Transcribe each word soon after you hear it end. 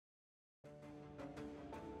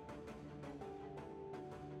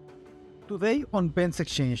Today on Penn's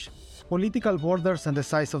Exchange, political borders and the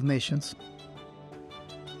size of nations.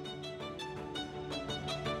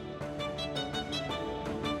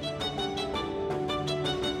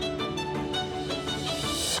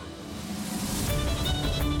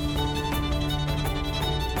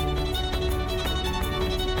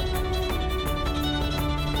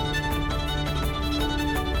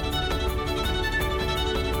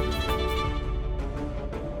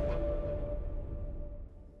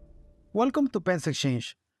 Welcome to Penn's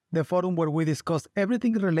Exchange, the forum where we discuss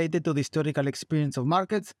everything related to the historical experience of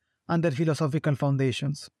markets and their philosophical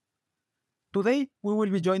foundations. Today, we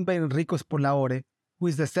will be joined by Enrico Spolaore, who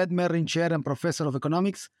is the Seth Merrin Chair and Professor of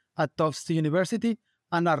Economics at Tufts University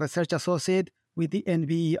and a Research Associate with the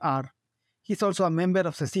NVER. He's also a member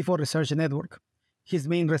of the CIFO Research Network. His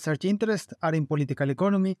main research interests are in political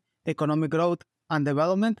economy, economic growth and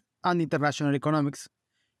development, and international economics.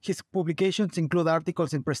 His publications include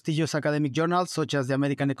articles in prestigious academic journals such as the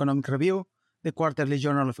American Economic Review, the Quarterly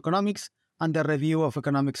Journal of Economics, and the Review of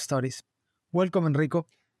Economic Studies. Welcome, Enrico.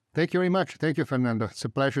 Thank you very much. Thank you, Fernando. It's a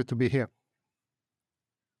pleasure to be here.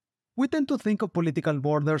 We tend to think of political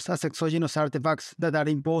borders as exogenous artifacts that are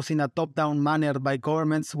imposed in a top-down manner by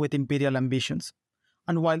governments with imperial ambitions.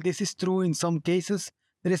 And while this is true in some cases,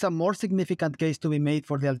 there is a more significant case to be made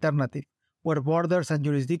for the alternative, where borders and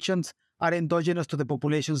jurisdictions are endogenous to the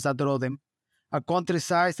populations that draw them. A country's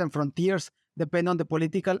size and frontiers depend on the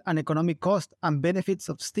political and economic cost and benefits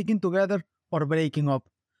of sticking together or breaking up.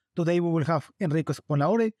 Today we will have Enrico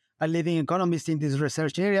Spolaore, a leading economist in this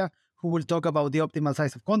research area, who will talk about the optimal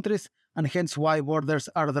size of countries and hence why borders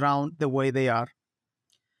are drawn the way they are.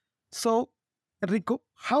 So, Enrico,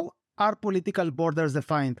 how are political borders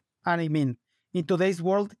defined? And I mean, in today's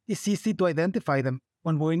world, it's easy to identify them.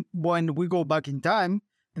 When we go back in time,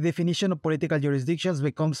 the definition of political jurisdictions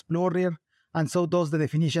becomes blurrier, and so does the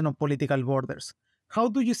definition of political borders. How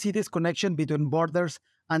do you see this connection between borders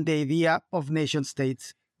and the idea of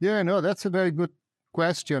nation-states? Yeah, no, that's a very good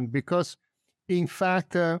question because, in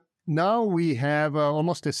fact, now we have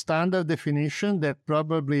almost a standard definition that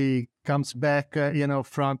probably comes back, from the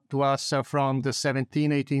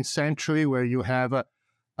 17th, 18th century, where you have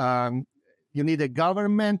you need a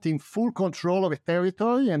government in full control of a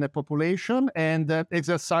territory and a population and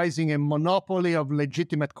exercising a monopoly of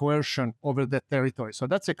legitimate coercion over that territory. So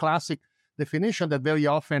that's a classic definition that very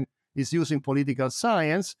often is used in political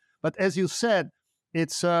science. But as you said,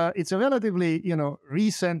 it's a relatively,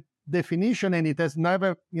 recent definition, and it has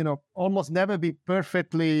never, almost never been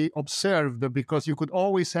perfectly observed because you could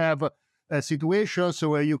always have situations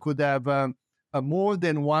where you could have more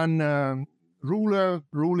than one ruler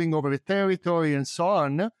ruling over a territory and so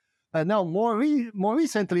on. Now, more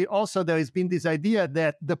recently, also, there has been this idea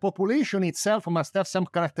that the population itself must have some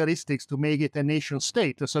characteristics to make it a nation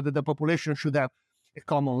state, so that the population should have a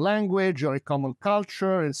common language or a common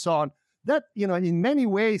culture and so on. That, in many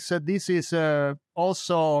ways, this is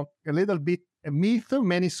also a little bit a myth.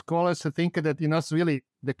 Many scholars think that, it's really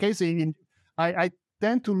the case. I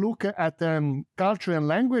tend to look at culture and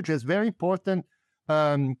language as very important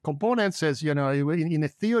components, as in a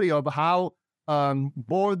theory of how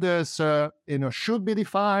borders should be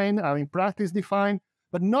defined, are in practice defined,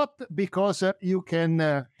 but not because you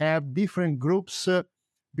can have different groups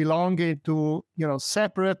belonging to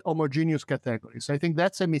separate homogeneous categories. I think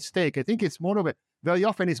that's a mistake. I think it's more of very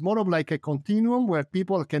often it's more of like a continuum where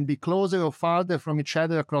people can be closer or farther from each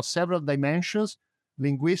other across several dimensions,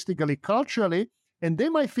 linguistically, culturally, and they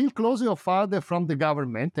might feel closer or farther from the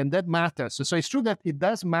government, and that matters. So it's true that it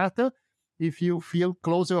does matter if you feel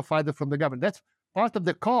closer or farther from the government. That's part of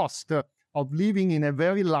the cost of living in a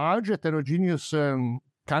very large, heterogeneous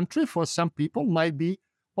country. For some people might be,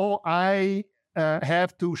 I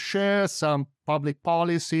have to share some public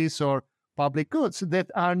policies or public goods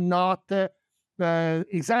that are not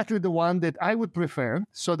exactly the one that I would prefer.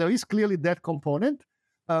 So there is clearly that component.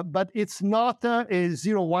 But it's not a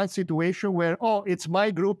 0-1 situation where, it's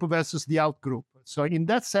my group versus the out group. So in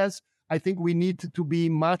that sense, I think we need to be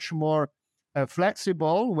much more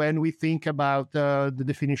flexible when we think about the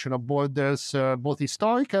definition of borders, both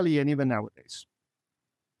historically and even nowadays.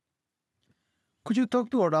 Could you talk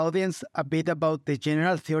to our audience a bit about the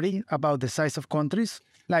general theory about the size of countries?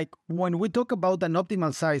 Like, when we talk about an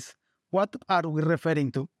optimal size, what are we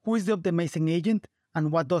referring to? Who is the optimizing agent,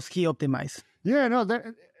 and what does he optimize? Yeah, no.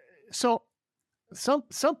 So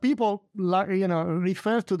some people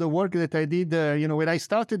refer to the work that I did. When I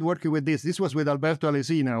started working with this. This was with Alberto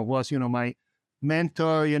Alesina, who was my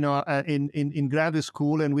mentor, in graduate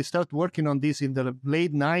school, and we started working on this in the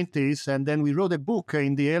late 90s, and then we wrote a book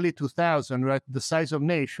in the early 2000s, right, The Size of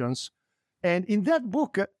Nations. And in that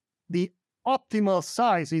book, the optimal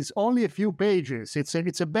size is only a few pages. It's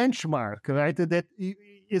a benchmark, right? That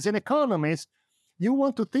as an economist, you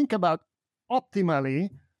want to think about optimally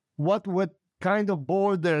what kind of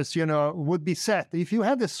borders, would be set. If you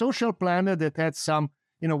had a social planner that had some,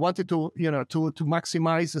 wanted to, to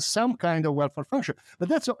maximize some kind of welfare function, but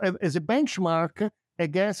that's as a benchmark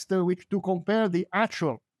against which to compare the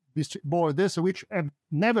actual borders, which have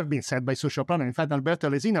never been set by social planner. In fact, Alberto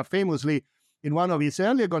Alesina famously, in one of his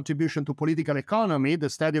earlier contributions to political economy, the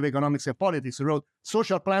study of economics and politics, wrote,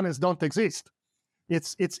 social planners don't exist.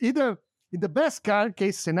 It's either, in the best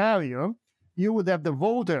case scenario, you would have the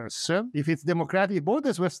voters, if it's democratic,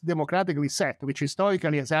 borders were democratically set, which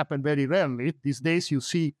historically has happened very rarely. These days you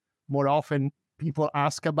see more often people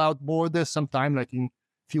ask about borders, sometimes like in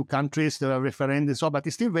few countries, there are referenda, so, but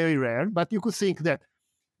it's still very rare. But you could think,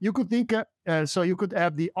 so you could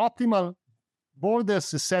have the optimal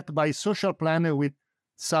borders set by social planner with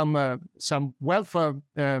some welfare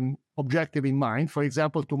objective in mind, for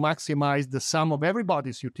example, to maximize the sum of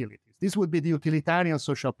everybody's utilities. This would be the utilitarian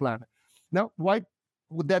social planner. Now, why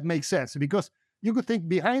would that make sense? Because you could think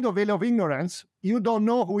behind a veil of ignorance, you don't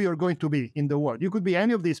know who you're going to be in the world. You could be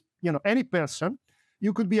any of these, any person.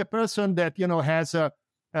 You could be a person that,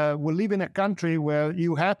 will live in a country where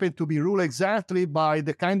you happen to be ruled exactly by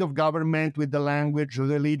the kind of government with the language or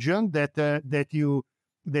religion that you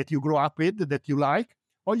grow up with, that you like.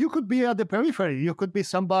 Or you could be at the periphery. You could be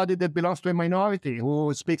somebody that belongs to a minority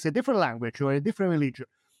who speaks a different language or a different religion.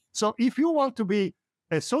 So if you want to be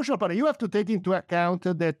a social partner, you have to take into account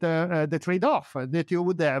that the trade-off that you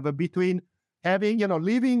would have between having,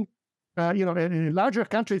 living, in larger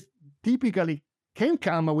countries typically can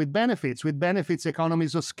come with benefits,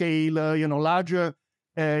 economies of scale, larger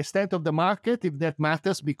extent of the market, if that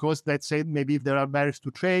matters, because let's say maybe if there are barriers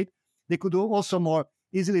to trade, they could also more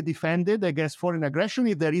easily defended against foreign aggression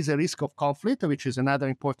if there is a risk of conflict, which is another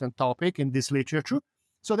important topic in this literature.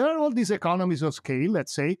 So there are all these economies of scale,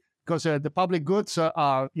 let's say, because the public goods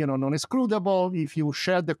are, non-excludable. If you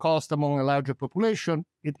share the cost among a larger population,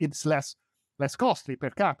 it's less costly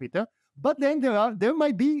per capita. But then there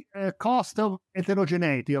might be a cost of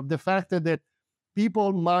heterogeneity, of the fact that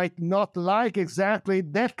people might not like exactly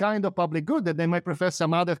that kind of public good, that they might prefer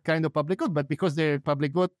some other kind of public good. But because the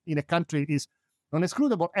public good in a country is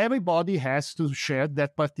non-excludable, everybody has to share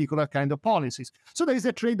that particular kind of policies. So there is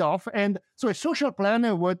a trade-off. And so a social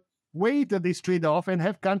planner would weight this trade-off and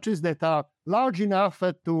have countries that are large enough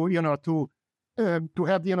to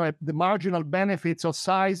have, the marginal benefits of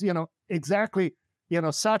size, exactly,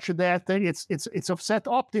 such that it's offset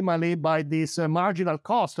optimally by this marginal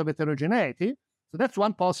cost of heterogeneity. So that's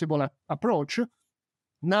one possible approach.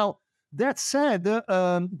 Now, that said,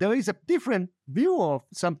 there is a different view of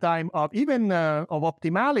sometimes of even of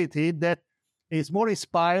optimality that is more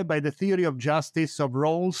inspired by the theory of justice of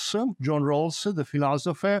Rawls, John Rawls, the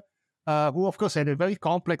philosopher, who of course had a very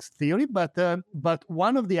complex theory, but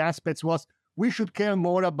one of the aspects was we should care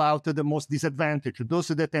more about the most disadvantaged, those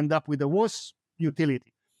that end up with the worst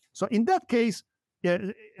utility. So in that case,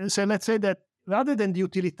 so let's say that rather than the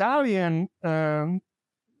utilitarian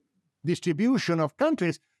distribution of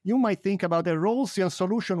countries, you might think about a Rawlsian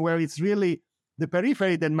solution where it's really the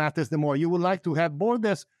periphery that matters the more. You would like to have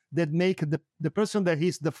borders that make the person that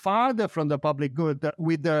is the farther from the public good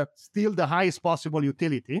with still the highest possible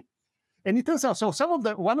utility. And it turns out, so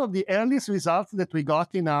one of the earliest results that we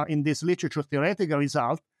got in this literature theoretical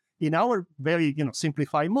result in our very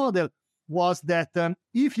simplified model was that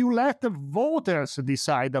if you let the voters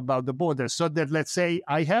decide about the borders, so that let's say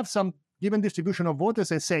I have some given distribution of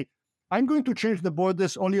voters and say I'm going to change the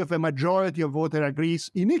borders only if a majority of voters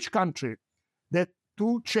agrees in each country that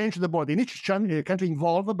to change the border in each country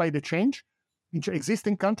involved by the change, each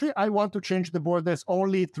existing country, I want to change the borders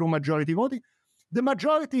only through majority voting. The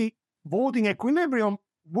majority voting equilibrium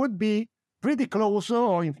would be pretty close,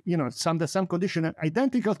 or some condition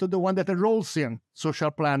identical to the one that a Rawlsian social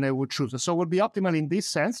planner would choose. So it would be optimal in this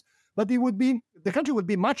sense, but the country would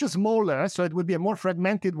be much smaller, so it would be a more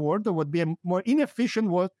fragmented world, it would be a more inefficient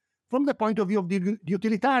world from the point of view of the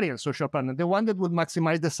utilitarian social planner, the one that would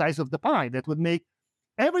maximize the size of the pie, that would make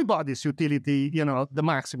everybody's utility, the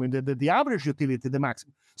maximum, the average utility, the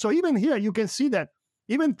maximum. So even here, you can see that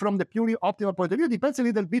even from the purely optimal point of view, it depends a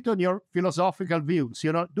little bit on your philosophical views.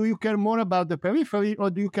 Do you care more about the periphery or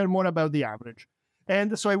do you care more about the average?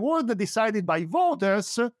 And so a world decided by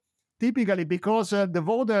voters, typically because the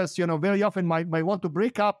voters, very often might want to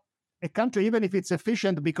break up a country, even if it's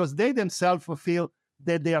efficient, because they themselves feel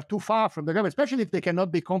that they are too far from the government, especially if they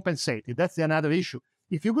cannot be compensated. That's another issue.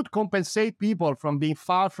 If you could compensate people from being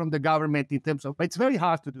far from the government in terms of, but it's very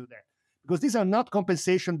hard to do that because these are not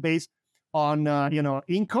compensation-based on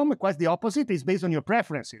income. Quite the opposite is based on your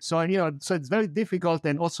preferences. So so it's very difficult,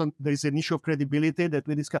 and also there is an issue of credibility that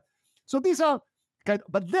we discuss. So these are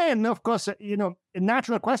but then of course a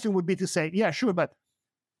natural question would be to say, yeah, sure, but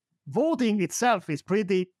voting itself is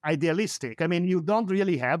pretty idealistic. I mean, you don't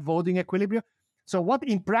really have voting equilibrium. So what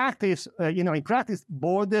in practice,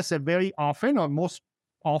 borders are very often, or most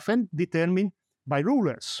often, determined by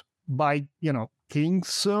rulers, by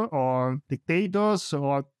kings or dictators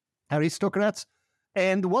or aristocrats.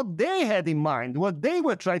 And what they had in mind, what they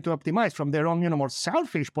were trying to optimize from their own more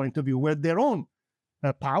selfish point of view, were their own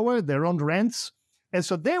power, their own rents. And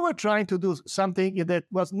so they were trying to do something that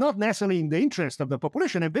was not necessarily in the interest of the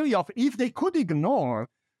population. And very often, if they could ignore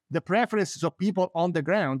the preferences of people on the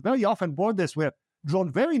ground, very often borders were drawn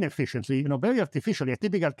very inefficiently, very artificially. A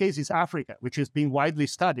typical case is Africa, which is being widely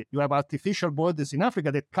studied. You have artificial borders in Africa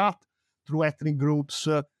that cut through ethnic groups,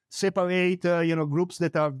 separate, groups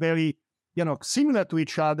that are very, similar to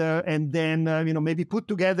each other, and then, maybe put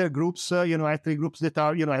together groups, ethnic groups that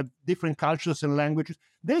are, have different cultures and languages.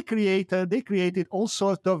 They created all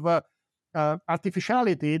sorts of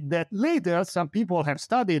artificiality that later some people have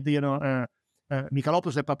studied.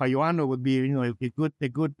 Michalopoulos and Papaioannou would be, a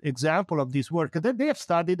good example of this work. That they have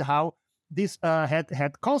studied how this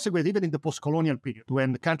had consequences even in the post-colonial period,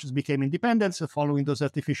 when the countries became independent following those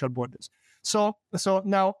artificial borders. So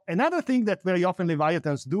now another thing that very often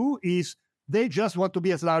Leviathans do is they just want to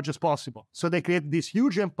be as large as possible. So they create these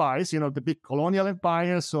huge empires, the big colonial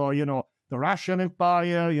empires, or the Russian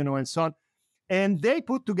Empire, and so on. And they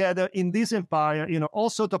put together in this empire, all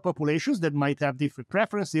sorts of populations that might have different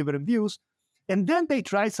preferences, different views. And then they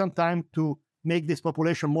try sometimes to make this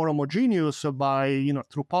population more homogeneous by,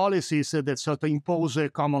 through policies that sort of impose a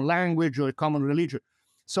common language or a common religion.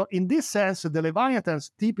 So in this sense, the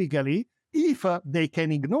Leviathans typically, if they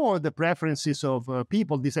can ignore the preferences of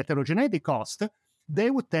people, this heterogeneity cost, they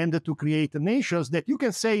would tend to create nations that you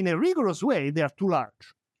can say in a rigorous way, they are too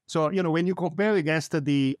large. So, when you compare against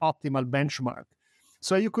the optimal benchmark.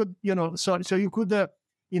 So you could,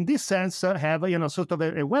 in this sense, have, sort of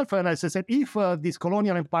a welfare analysis. And if these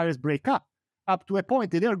colonial empires break up to a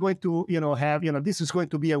point, they are going to, have, this is going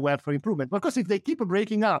to be a welfare improvement. Because if they keep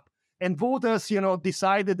breaking up and voters,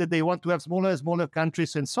 decided that they want to have smaller and smaller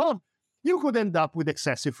countries and so on, you could end up with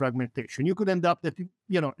excessive fragmentation. You could end up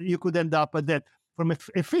that from an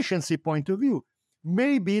efficiency point of view,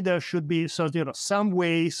 maybe there should be some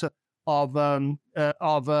ways of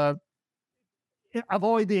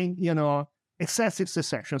avoiding, excessive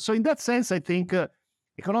secession. So in that sense, I think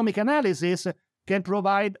economic analysis can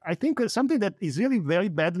provide, I think, something that is really very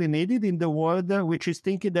badly needed in the world, which is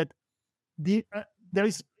thinking that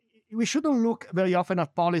we shouldn't look very often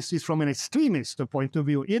at policies from an extremist point of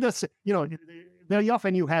view. Either, very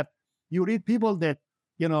often you read people that,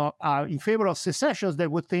 are in favor of secessions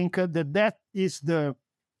that would think that is the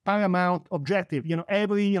paramount objective.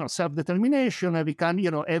 Every, self-determination,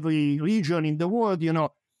 every region in the world,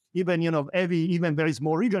 even very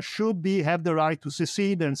small region should have the right to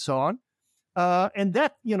secede and so on. And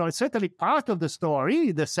that, is certainly part of the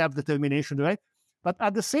story, the self-determination, right? But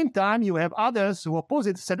at the same time, you have others who oppose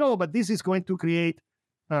it, said, oh, but this is going to create,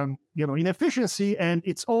 inefficiency, and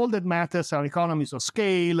it's all that matters are economies of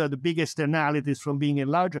scale, the big externalities from being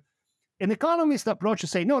larger. An economist approach to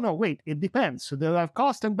say, no, wait, it depends. There are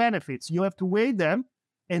costs and benefits. You have to weigh them.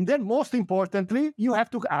 And then most importantly, you have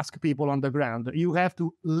to ask people on the ground. You have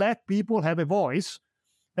to let people have a voice.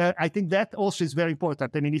 I think that also is very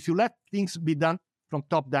important. I mean, if you let things be done from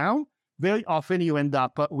top down, very often you end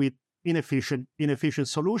up with inefficient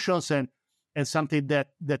solutions and something that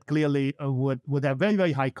clearly would have very,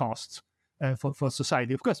 very high costs for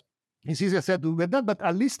society. Of course, it's easier said than done, but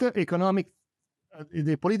at least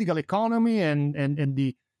the political economy and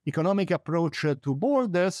the economic approach to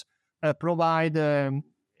borders provide a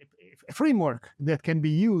framework that can be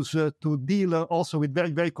used to deal also with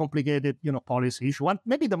very, very complicated, policy issue. One,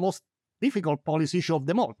 maybe the most difficult policy issue of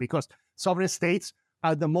them all, because sovereign states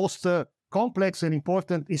are the most complex and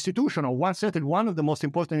important institution, or one of the most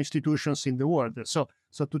important institutions in the world. So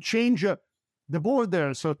to change the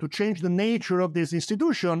borders, or to change the nature of this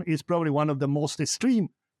institution, is probably one of the most extreme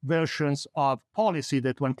versions of policy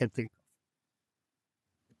that one can think of.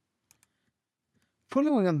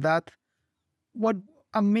 Following on that, what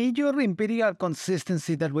a major empirical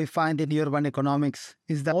consistency that we find in urban economics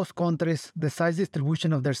is that most countries, the size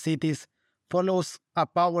distribution of their cities follows a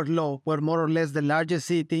power law where more or less the largest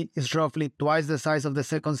city is roughly twice the size of the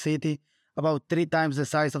second city, about 3 times the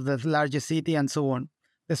size of the largest city, and so on,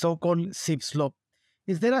 the so-called Zipf's law.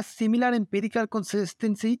 Is there a similar empirical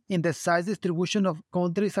consistency in the size distribution of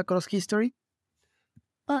countries across history?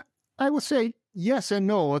 I would say yes and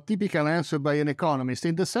no, a typical answer by an economist,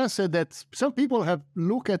 in the sense that some people have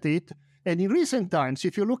looked at it. And in recent times,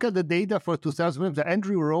 if you look at the data for 2000,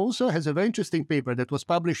 Andrew Rose has a very interesting paper that was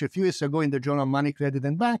published a few years ago in the Journal of Money, Credit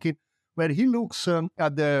and Banking, where he looks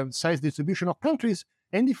at the size distribution of countries,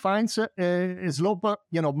 and he finds a slope,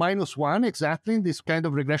 -1 exactly, this kind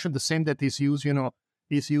of regression, the same that is used,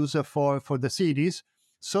 for the cities,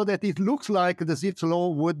 so that it looks like the Zipf's law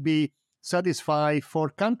would be satisfied for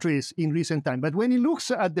countries in recent time. But when he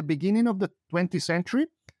looks at the beginning of the 20th century,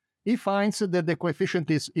 he finds that the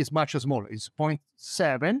coefficient is much smaller. It's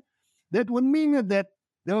 0.7. That would mean that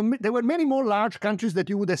there were many more large countries that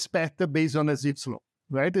you would expect based on a Zipf's law,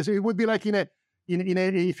 right? So it would be like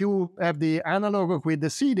if you have the analog with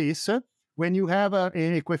the cities, when you have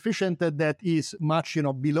a coefficient that is much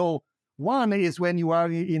below 1 is when you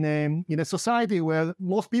are in a society where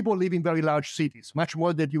most people live in very large cities, much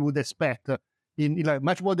more than you would expect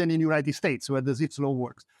much more than in the United States, where the Zipf's law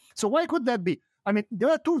works. So why could that be? I mean, there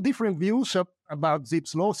are two different views about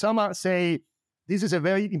Zipf's law. Some say this is a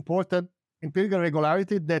very important empirical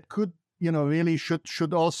regularity that could, really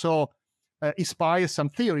should also inspire some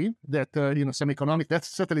theory that, some economic, that's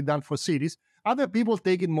certainly done for cities. Other people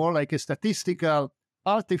take it more like a statistical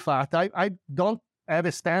artifact. I don't have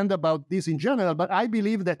a stand about this in general, but I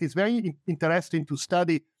believe that it's very interesting to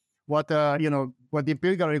study what the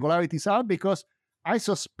empirical regularities are, because I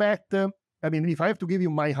suspect, if I have to give you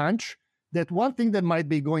my hunch, that one thing that might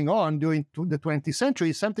be going on during the 20th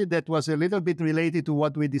century is something that was a little bit related to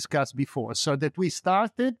what we discussed before. So that we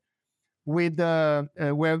started with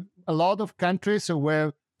where a lot of countries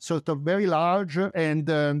were sort of very large and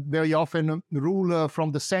very often rule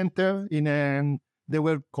from the center. There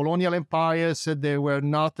were colonial empires. There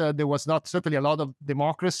was not certainly a lot of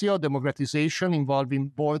democracy or democratization involving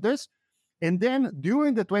borders. And then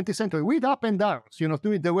during the 20th century, with up and downs,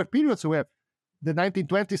 there were periods where the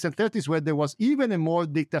 1920s and 30s where there was even a more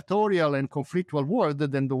dictatorial and conflictual world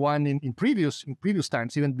than the one in previous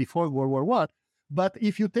times, even before World War I. But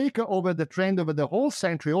if you take over the trend over the whole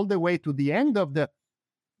century, all the way to the end of the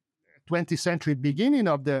 20th century, beginning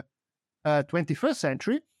of the 21st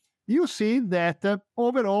century, you see that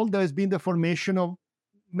overall there has been the formation of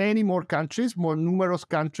many more countries, more numerous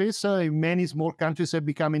countries. Many small countries have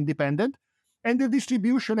become independent. And the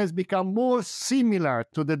distribution has become more similar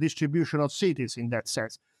to the distribution of cities in that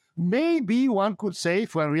sense. Maybe one could say,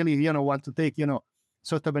 if one really, want to take,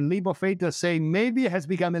 sort of a leap of faith, to say maybe it has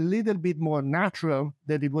become a little bit more natural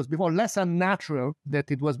than it was before, less unnatural than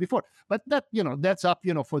it was before. But that, that's up,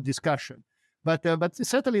 for discussion. But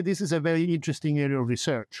certainly this is a very interesting area of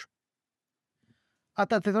research.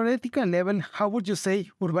 At a theoretical level, how would you say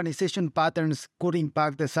urbanization patterns could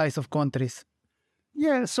impact the size of countries?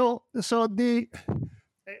 Yeah, so it's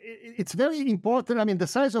very important. The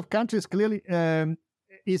size of countries clearly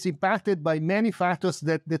is impacted by many factors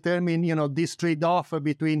that determine, this trade-off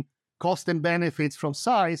between cost and benefits from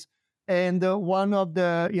size. And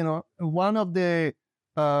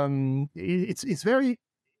it's very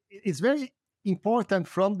important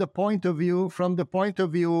from the point of view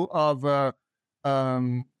of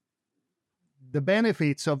the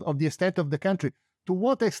benefits of the extent of the country. To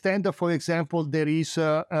what extent, for example, there is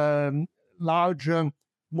large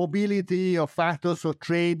mobility of factors of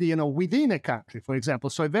trade, within a country, for example.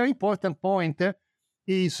 So a very important point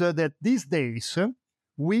is that these days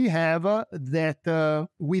we have that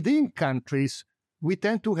within countries, we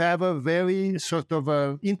tend to have a very sort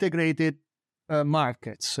of integrated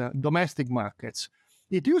markets, domestic markets.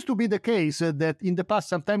 It used to be the case that in the past,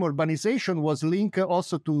 sometimes urbanization was linked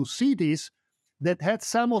also to cities that had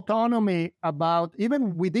some autonomy about,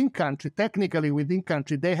 even within country, technically within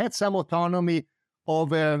country, they had some autonomy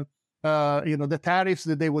over, the tariffs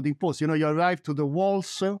that they would impose. You arrive to the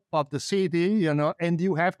walls of the city, and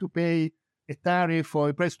you have to pay a tariff or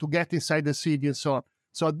a price to get inside the city and so on.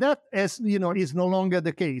 So that, is no longer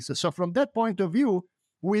the case. So from that point of view,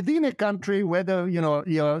 within a country, whether,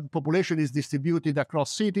 your population is distributed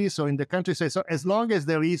across cities or in the countryside, so as long as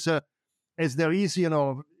there is,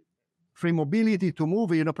 free mobility to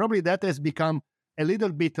move, probably that has become a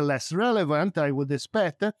little bit less relevant, I would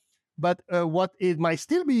expect. But what it might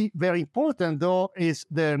still be very important, though, is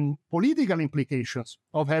the political implications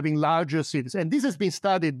of having larger cities. And this has been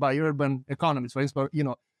studied by urban economists. For instance,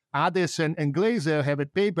 Ades and Glaser have a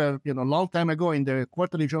paper, a long time ago in the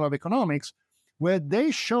Quarterly Journal of Economics, where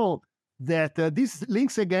they show that this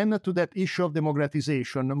links again to that issue of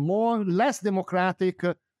democratization. Less democratic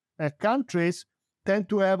countries tend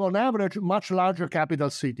to have, on average, much larger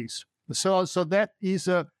capital cities. So that is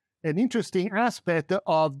an interesting aspect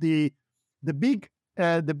of the big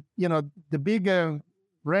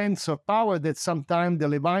rents or power that sometimes the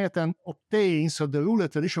Leviathan obtains, or the ruler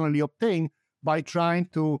traditionally obtain, by trying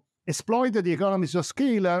to exploit the economies of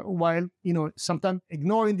scale while, sometimes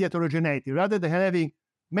ignoring the heterogeneity, rather than having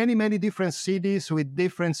many, many different cities with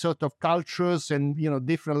different sort of cultures and,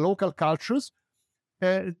 different local cultures.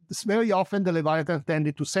 Very often the Leviathan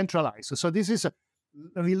tended to centralize. So this is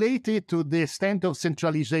related to the extent of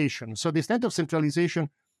centralization. So the extent of centralization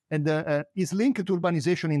and is linked to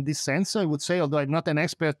urbanization in this sense, I would say, although I'm not an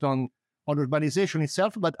expert on urbanization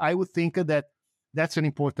itself, but I would think that that's an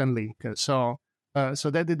important link. So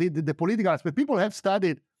that the political aspect, people have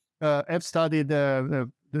studied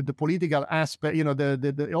the political aspect,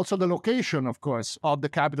 also the location, of course, of the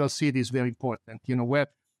capital city is very important,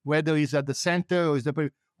 whether it's at the center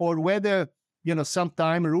or whether,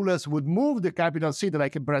 sometime rulers would move the capital city,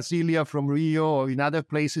 like in Brasilia from Rio or in other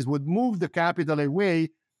places, would move the capital away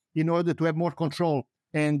in order to have more control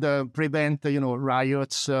and prevent,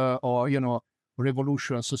 riots or,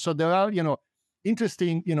 revolutions. So there are,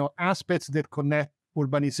 interesting, aspects that connect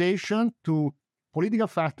urbanization to political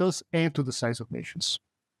factors and to the size of nations.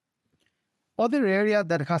 Other area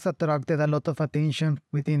that has attracted a lot of attention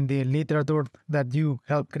within the literature that you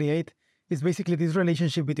help create is basically this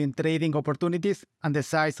relationship between trading opportunities and the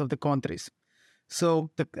size of the countries.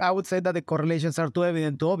 So I would say that the correlations are too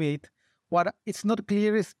evident to obviate. What it's not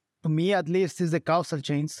clear is, to me at least, is the causal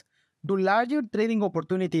chains. Do larger trading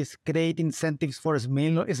opportunities create incentives for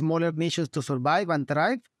smaller nations to survive and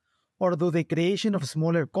thrive? Or do the creation of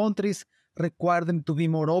smaller countries require them to be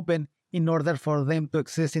more open in order for them to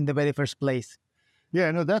exist in the very first place? Yeah,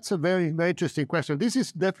 no, that's a very, very interesting question. This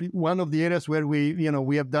is definitely one of the areas where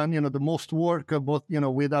we have done, the most work, both,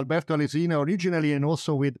 with Alberto Alesina originally and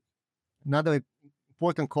also with another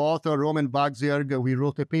important co-author, Roman Bagzierg. We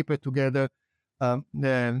wrote a paper together,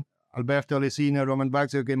 Alberto Alesina, Roman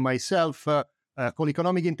Bagzierg, and myself, called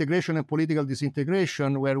Economic Integration and Political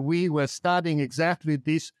Disintegration, where we were studying exactly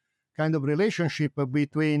this kind of relationship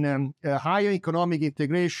between higher economic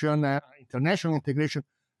integration, international integration,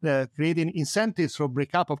 creating incentives for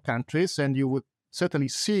breakup of countries, and you would certainly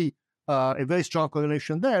see a very strong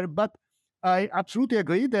correlation there. But I absolutely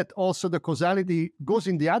agree that also the causality goes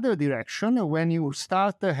in the other direction. When you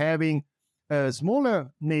start having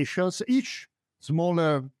smaller nations, each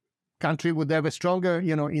smaller country would have a stronger,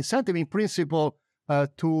 incentive in principle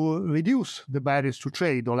to reduce the barriers to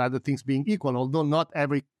trade, all other things being equal, although not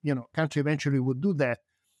every, country eventually would do that.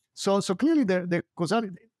 So clearly the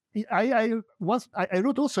causality. I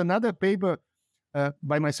wrote also another paper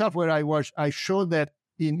by myself where I showed that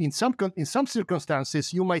in some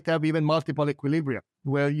circumstances you might have even multiple equilibria,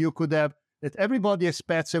 where you could have that everybody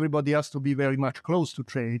expects everybody else to be very much close to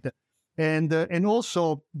trade, and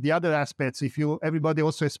also the other aspects. If everybody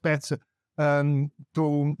also expects to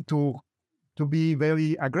be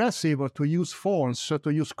very aggressive or to use force or to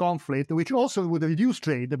use conflict, which also would reduce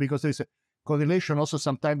trade, because there's a correlation also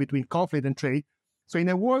sometimes between conflict and trade. So in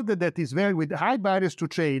a world that is very with high barriers to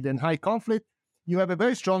trade and high conflict, you have a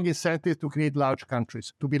very strong incentive to create large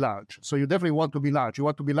countries, to be large. So you definitely want to be large. You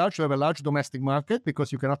want to be large to have a large domestic market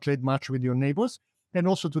because you cannot trade much with your neighbors, and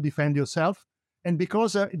also to defend yourself. And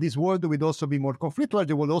because this world would also be more conflictual,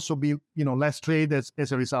 there will also be less trade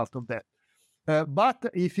as a result of that. But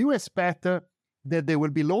if you expect that there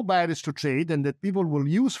will be low barriers to trade and that people will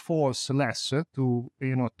use force less to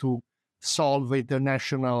solve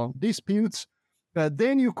international disputes,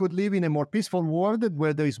 then you could live in a more peaceful world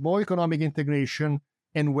where there is more economic integration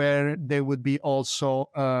and where there would be also,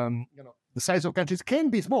 the size of countries can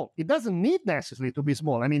be small. It doesn't need necessarily to be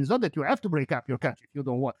small. I mean, it's not that you have to break up your country if you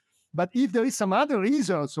don't want. But if there is some other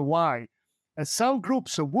reasons why some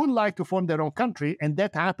groups would like to form their own country, and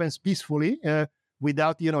that happens peacefully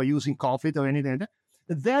without, using conflict or anything like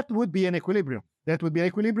that, that would be an equilibrium. That would be an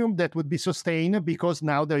equilibrium that would be sustained because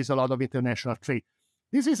now there is a lot of international trade.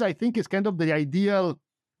 This is, I think, is kind of the ideal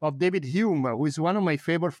of David Hume, who is one of my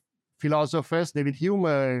favorite philosophers. David Hume,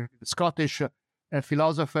 a Scottish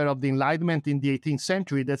philosopher of the Enlightenment in the 18th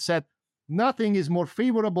century, that said, nothing is more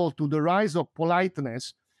favorable to the rise of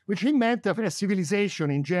politeness, which he meant of a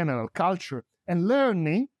civilization in general, culture, and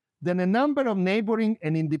learning, than a number of neighboring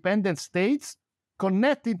and independent states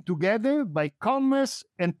connected together by commerce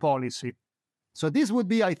and policy. So this would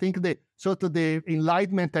be, I think, the sort of the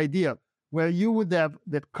Enlightenment ideal, where you would have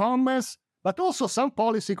that commerce, but also some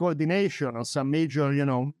policy coordination on some major,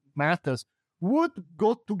 matters, would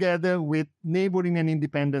go together with neighboring and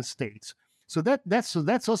independent states. So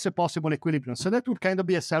that's also a possible equilibrium. So that would kind of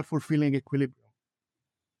be a self-fulfilling equilibrium.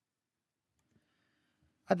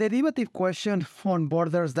 A derivative question on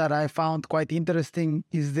borders that I found quite interesting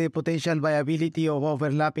is the potential viability of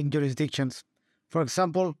overlapping jurisdictions. For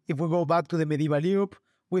example, if we go back to the medieval Europe,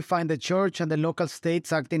 we find the church and the local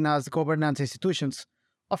states acting as governance institutions,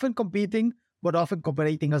 often competing but often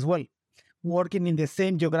cooperating as well, working in the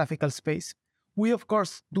same geographical space. We, of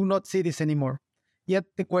course, do not see this anymore. Yet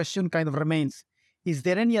the question kind of remains, is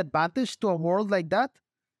there any advantage to a world like that?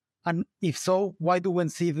 And if so, why do we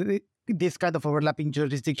see this kind of overlapping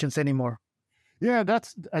jurisdictions anymore? Yeah,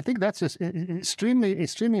 I think that's an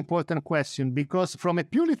extremely important question, because from a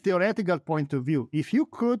purely theoretical point of view, if you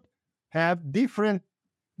could have different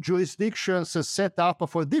jurisdictions set up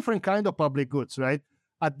for different kind of public goods, right,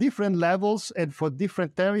 at different levels and for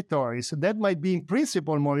different territories, that might be in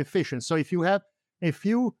principle more efficient. So if you have a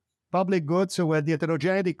few public goods where the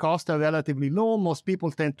heterogeneity costs are relatively low, most people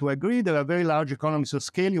tend to agree, there are very large economies of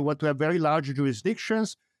scale, you want to have very large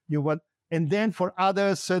jurisdictions, and then for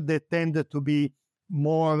others, they tend to be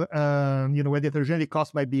more, where the heterogeneity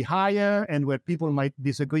cost might be higher and where people might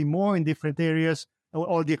disagree more in different areas,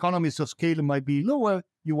 or the economies of scale might be lower,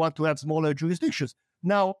 you want to have smaller jurisdictions.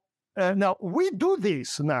 Now, we do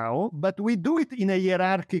this now, but we do it in a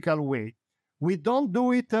hierarchical way. We don't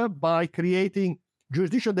do it by creating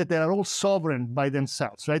jurisdictions that are all sovereign by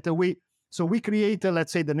themselves, right? So we create,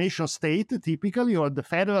 let's say, the nation state typically, or the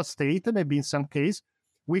federal state, maybe in some case,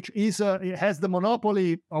 which it has the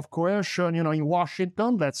monopoly of coercion, in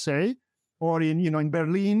Washington, let's say, or in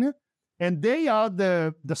Berlin, and they are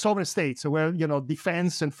the sovereign states where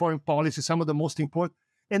defense and foreign policy, some of the most important.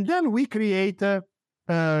 And then we create, the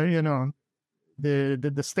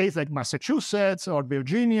states like Massachusetts or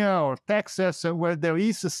Virginia or Texas, where there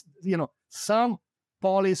is, some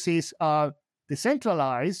policies are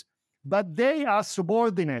decentralized, but they are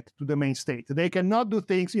subordinate to the main state. They cannot do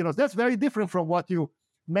things, that's very different from what you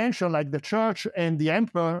mentioned, like the church and the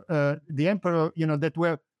emperor, that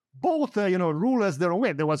were both, rulers their own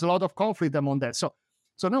way. There was a lot of conflict among that. So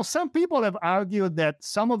now some people have argued that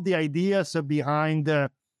some of the ideas behind the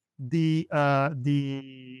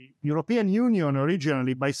European Union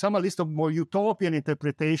originally, by some at least of more utopian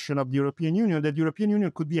interpretation of the European Union, that the European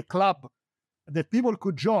Union could be a club that people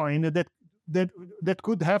could join, that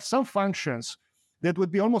could have some functions that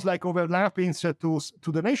would be almost like overlapping to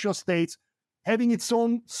the nation states, having its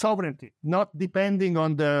own sovereignty, not depending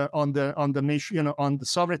on the nation, on the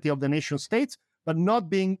sovereignty of the nation states, but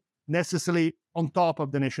not being necessarily on top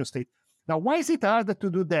of the nation state. Now, why is it harder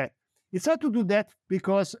to do that? It's hard to do that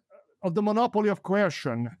because of the monopoly of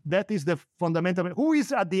coercion. That is the fundamental. Who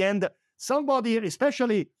is at the end? Somebody,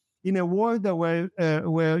 especially in a world where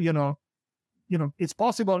it's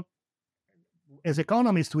possible. As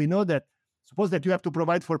economists, we know that suppose that you have to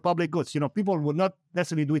provide for public goods. People will not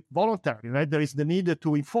necessarily do it voluntarily, right? There is the need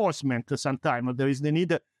to enforcement sometime, or there is the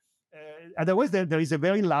need. Otherwise, there is a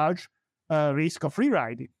very large risk of free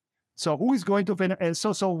riding. So who is going to?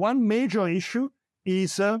 So one major issue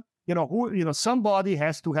is somebody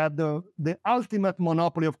has to have the ultimate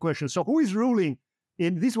monopoly of coercion. So who is ruling?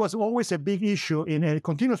 This was always a big issue, and it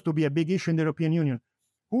continues to be a big issue in the European Union.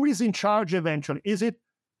 Who is in charge eventually? Is it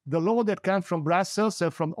the law that comes from Brussels,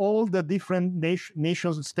 from all the different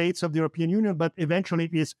nations, states of the European Union, but eventually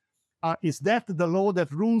is that the law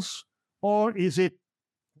that rules, or is it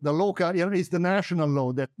the local, is the national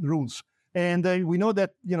law that rules? And we know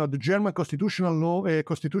that, the German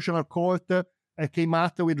constitutional court came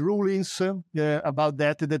out with rulings about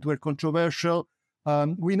that were controversial.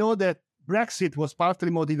 We know that Brexit was partly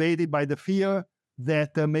motivated by the fear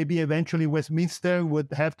that maybe eventually Westminster would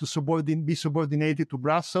have to be subordinated to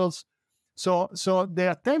Brussels. So they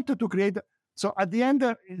attempted to create. So at the end,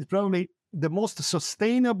 it's probably the most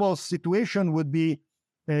sustainable situation would be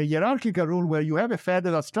a hierarchical rule where you have a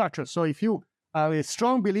federal structure. So if you are a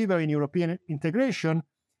strong believer in European integration,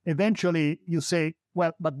 eventually you say,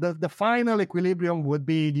 well, but the final equilibrium would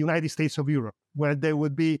be the United States of Europe, where there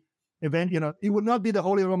would be it would not be the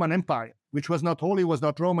Holy Roman Empire, which was not holy, was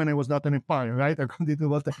not Roman, and was not an empire, right? According to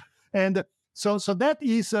what. And so that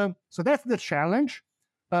is so that's the challenge.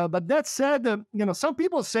 But that said, some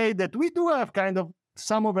people say that we do have kind of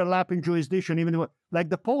some overlapping jurisdiction, even like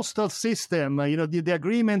the postal system. The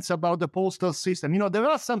agreements about the postal system. There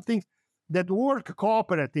are some things that work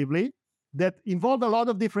cooperatively that involve a lot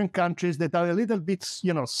of different countries that are a little bit,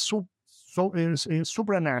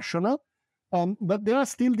 supranational. But they are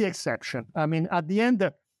still the exception. I mean, at the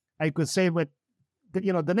end, I could say that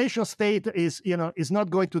the nation state is not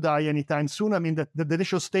going to die anytime soon. I mean, the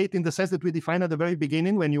nation state, in the sense that we define at the very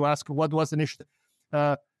beginning, when you ask what was the nation,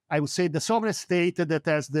 I would say the sovereign state that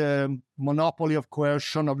has the monopoly of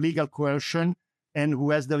coercion, of legal coercion, and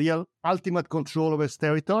who has the real ultimate control over its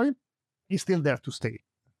territory, is still there to stay.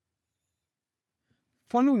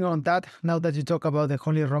 Following on that, now that you talk about the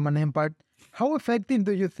Holy Roman Empire, How effective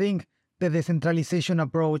do you think the decentralization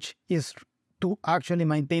approach is to actually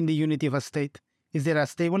maintain the unity of a state? Is there a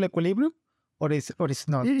stable equilibrium, or is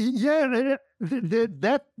not? Yeah,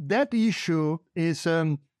 that issue is,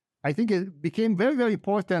 I think, it became very, very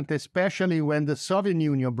important, especially when the Soviet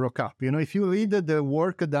Union broke up. If you read the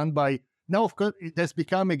work done by now, of course, it has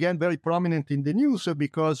become again very prominent in the news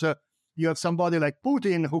because you have somebody like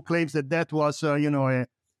Putin who claims that was, a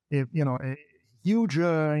huge,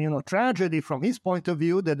 tragedy from his point of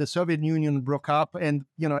view, that the Soviet Union broke up and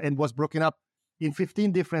was broken up in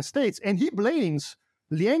 15 different states, and he blames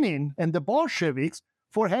Lenin and the Bolsheviks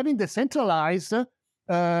for having decentralized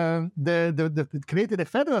created a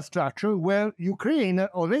federal structure where Ukraine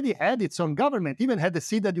already had its own government, even had a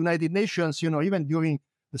seat at the United Nations, even during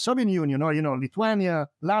the Soviet Union, Lithuania,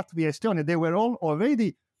 Latvia, Estonia, they were all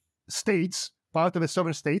already states, part of the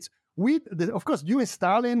sovereign states. Of course, during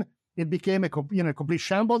Stalin, it became a complete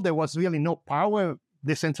shamble. There was really no power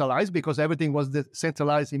decentralized because everything was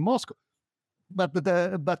decentralized in Moscow. But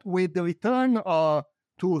with the return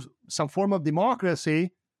to some form of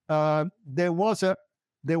democracy, there was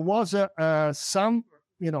some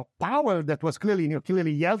power that was clearly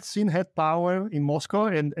Yeltsin had power in Moscow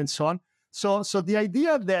and so on. So the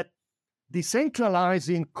idea that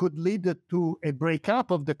decentralizing could lead to a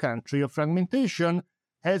breakup of the country, of fragmentation,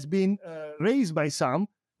 has been raised by some.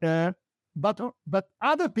 But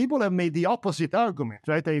other people have made the opposite argument,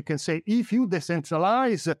 right? You can say if you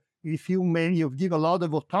decentralize, if you give a lot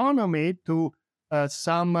of autonomy to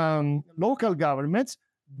some local governments,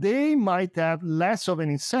 they might have less of an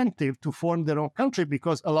incentive to form their own country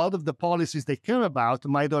because a lot of the policies they care about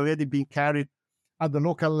might already be carried at the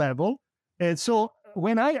local level. And so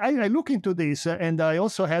when I look into this, and I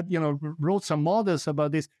also had, wrote some models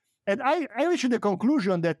about this, and I reached the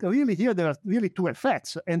conclusion that really here there are really two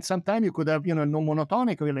effects. And sometimes you could have, no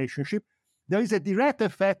monotonic relationship. There is a direct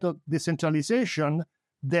effect of decentralization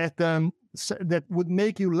that would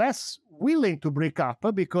make you less willing to break up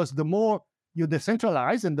because the more you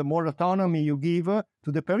decentralize and the more autonomy you give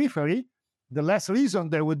to the periphery, the less reason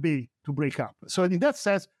there would be to break up. So in that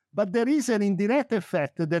sense, but there is an indirect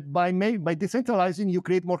effect that by decentralizing, you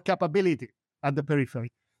create more capability at the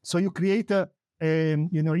periphery. So you create the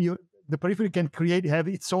periphery can have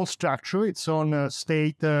its own structure, its own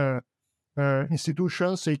state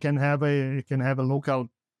institutions. So you can have a local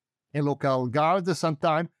guard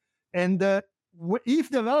sometime. And if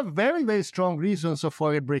there are very, very strong reasons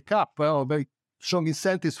for a breakup, or very strong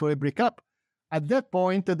incentives for a breakup, at that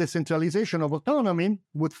point, the decentralization of autonomy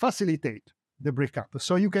would facilitate the breakup.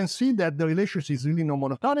 So you can see that the relationship is really non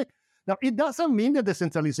monotonic. Now, it doesn't mean that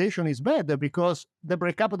decentralization is bad, because the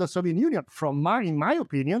breakup of the Soviet Union, in my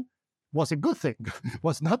opinion, was a good thing,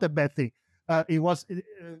 was not a bad thing.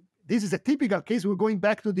 This is a typical case. We're going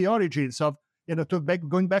back to the origins of,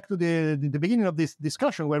 going back to the beginning of this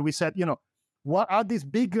discussion where we said, what are these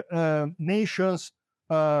big nations,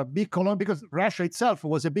 because Russia itself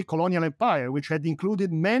was a big colonial empire, which had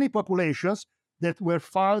included many populations that were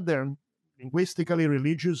farther linguistically,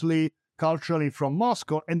 religiously, culturally from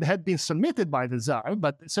Moscow, and had been submitted by the Tsar,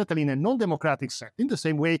 but certainly in a non-democratic setting, the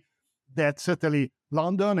same way that certainly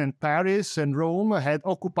London and Paris and Rome had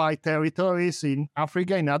occupied territories in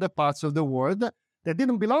Africa, in other parts of the world that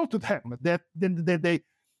didn't belong to them.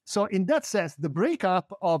 So in that sense, the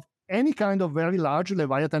breakup of any kind of very large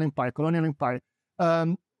Leviathan empire, colonial empire,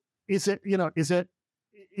 is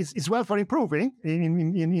well for improving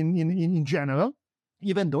in general,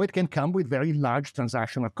 even though it can come with very large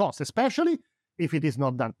transactional costs, especially if it is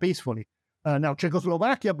not done peacefully. Now,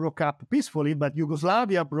 Czechoslovakia broke up peacefully, but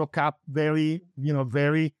Yugoslavia broke up very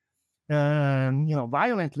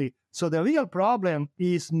violently. So the real problem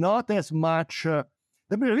is not as much.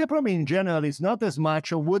 The real problem in general is not as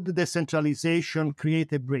much would the decentralization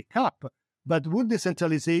create a breakup, but would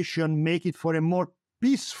decentralization make it for a more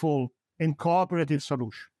peaceful and cooperative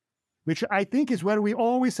solution, which I think is where we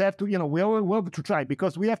always have to, we have to try,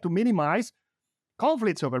 because we have to minimize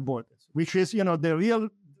conflicts over borders, which is, the real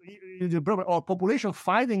problem, or population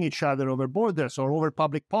fighting each other over borders or over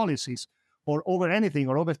public policies or over anything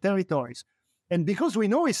or over territories. And because we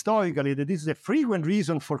know historically that this is a frequent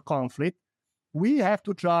reason for conflict, we have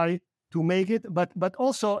to try to make it, but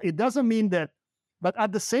also it doesn't mean that, but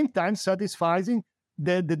at the same time satisfying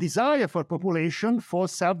the desire for population for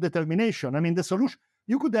self-determination. I mean, the solution,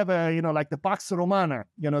 you could have like the Pax Romana,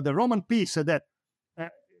 the Roman peace, that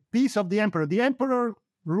peace of the emperor. The emperor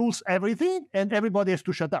rules everything and everybody has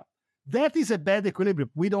to shut up. That is a bad equilibrium.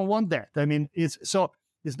 We don't want that. I mean, it's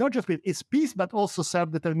not just peace, it's peace, but also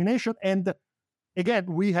self-determination. And again,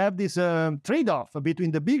 we have this trade-off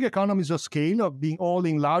between the big economies of scale of being all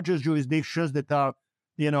in larger jurisdictions that are,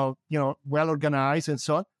 well organized and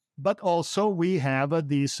so on. But also we have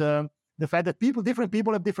the fact that different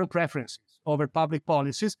people have different preferences over public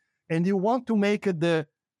policies, and you want to make the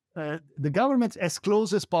governments as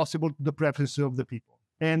close as possible to the preferences of the people.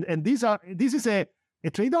 And this is a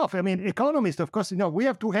trade-off. I mean, economists, of course, we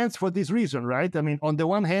have two hands for this reason, right? I mean, on the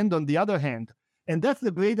one hand, on the other hand. And that's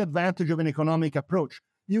the great advantage of an economic approach.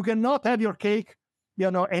 You cannot have your cake,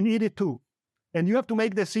 and eat it too. And you have to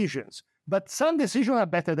make decisions. But some decisions are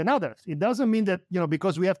better than others. It doesn't mean that,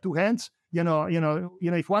 because we have two hands,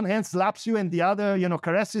 if one hand slaps you and the other,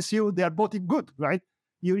 caresses you, they are both good, right?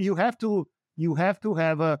 You have to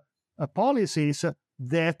have a policies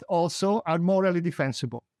that also are morally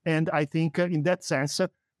defensible. And I think in that sense,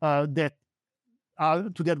 that are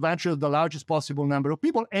to the advantage of the largest possible number of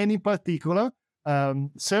people, and in particular,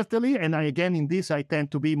 certainly, and again, in this, I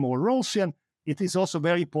tend to be more Rawlsian, it is also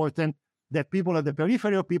very important that people at the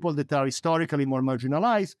periphery, or people that are historically more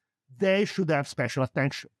marginalized, they should have special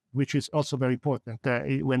attention, which is also very important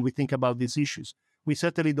when we think about these issues. We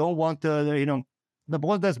certainly don't want, the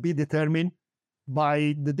borders be determined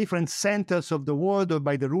by the different centers of the world or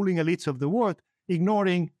by the ruling elites of the world,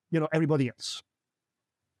 ignoring, everybody else.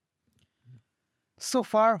 So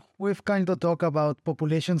far, we've kind of talked about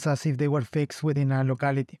populations as if they were fixed within a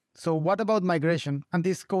locality. So what about migration? And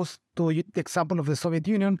this goes to the example of the Soviet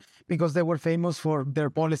Union, because they were famous for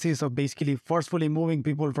their policies of basically forcefully moving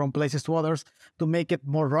people from places to others to make it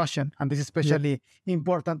more Russian. And this is especially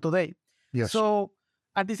important today. Yes. So,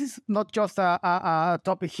 and this is not just a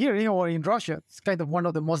topic here or in Russia. It's kind of one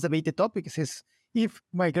of the most debated topics, is if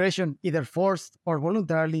migration, either forced or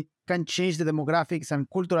voluntarily, can change the demographics and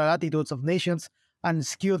cultural attitudes of nations and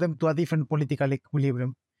skew them to a different political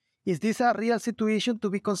equilibrium. Is this a real situation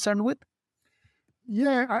to be concerned with?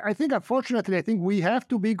 Yeah, I think, unfortunately, we have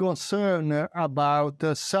to be concerned about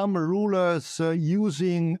some rulers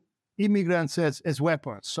using immigrants as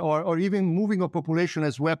weapons, or even moving a population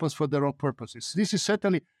as weapons for their own purposes. This is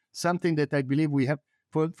certainly something that I believe we have,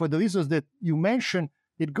 for the reasons that you mentioned.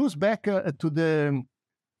 It goes back to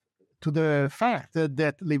the fact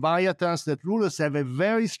that leviathans, that rulers have a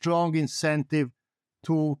very strong incentive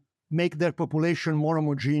to make their population more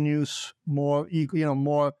homogeneous, more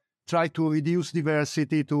try to reduce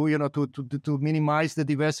diversity, to minimize the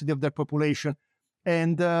diversity of their population,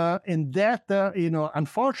 and that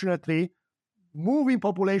unfortunately, moving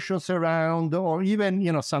populations around, or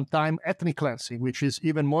even sometimes ethnic cleansing, which is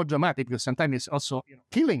even more dramatic, because sometimes it's also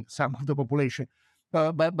killing some of the population.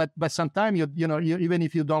 But sometimes you even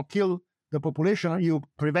if you don't kill the population, you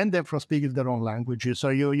prevent them from speaking their own languages. So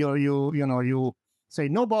you say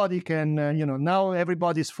nobody can, now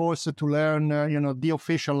everybody's forced to learn, the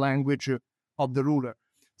official language of the ruler.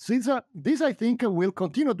 So these I think will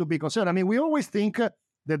continue to be concerned. I mean, we always think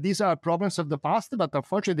that these are problems of the past, but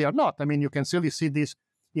unfortunately they are not. I mean, you can still see this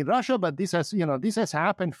in Russia, but this has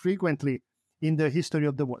happened frequently in the history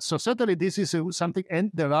of the world. So certainly this is something, and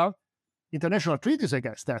there are international treaties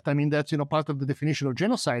against that. I mean, that's part of the definition of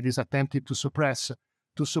genocide is attempting to suppress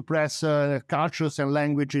cultures and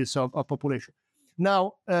languages of population.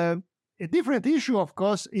 Now, a different issue, of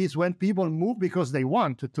course, is when people move because they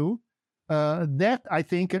want to. That, I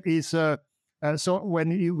think, is so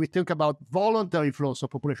when we think about voluntary flows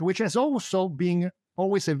of population, which has also been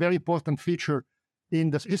always a very important feature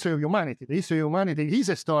in the history of humanity. The history of humanity is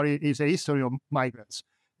a history of migrants.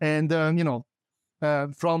 And,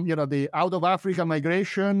 from, the out of Africa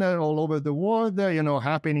migration all over the world,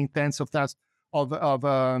 happening tens of thousands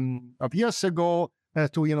of years ago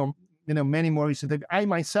to, many more recent. I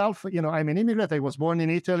myself, I'm an immigrant. I was born in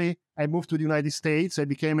Italy. I moved to the United States. I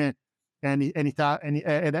became a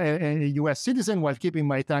U.S. citizen while keeping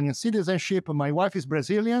my Italian citizenship. My wife is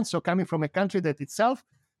Brazilian, so coming from a country that itself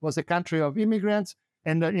was a country of immigrants,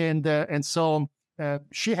 and so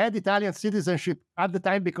she had Italian citizenship at the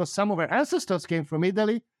time because some of her ancestors came from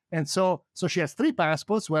Italy, and so she has 3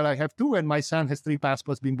 passports, while I have 2, and my son has 3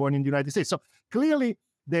 passports, being born in the United States. So clearly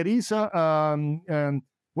there is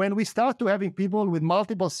when we start to having people with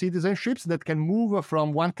multiple citizenships that can move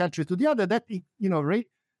from one country to the other, that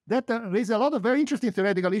raises a lot of very interesting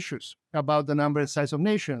theoretical issues about the number and size of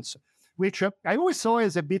nations, which I always saw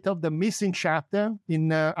as a bit of the missing chapter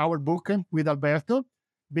in our book with Alberto,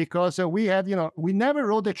 because we never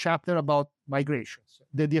wrote a chapter about migrations,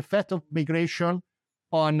 the effect of migration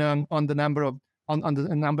on the number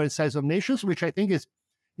and size of nations, which I think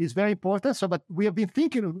is very important. So, but we have been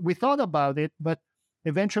thinking, we thought about it, but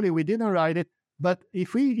eventually we didn't write it. But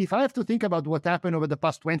if I have to think about what happened over the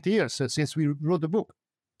past 20 years since we wrote the book,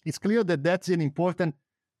 it's clear that that's an important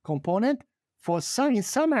component. In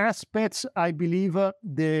some aspects, I believe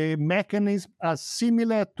the mechanisms are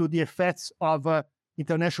similar to the effects of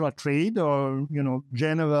international trade or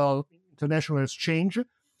general international exchange, in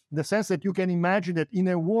the sense that you can imagine that in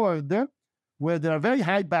a world where there are very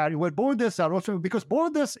high barriers, where borders are also, because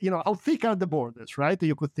borders, how thick are the borders, right?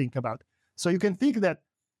 You could think about. So you can think that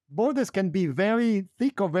borders can be very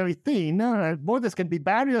thick or very thin. Borders can be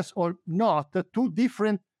barriers or not, two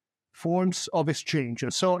different forms of exchange.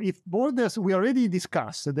 So if borders, we already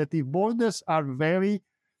discussed that if borders are very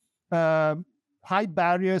high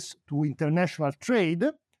barriers to international trade,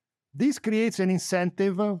 this creates an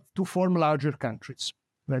incentive to form larger countries.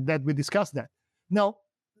 That we discussed that. Now,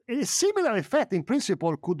 a similar effect in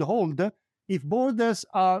principle could hold if borders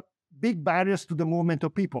are big barriers to the movement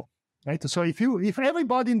of people. Right? So if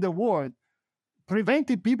everybody in the world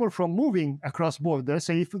prevented people from moving across borders,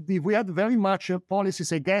 and if we had very much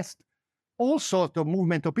policies against all sorts of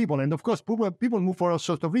movement of people, and of course people move for all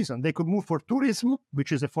sorts of reasons. They could move for tourism,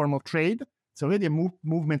 which is a form of trade. It's already a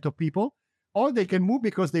movement of people. Or they can move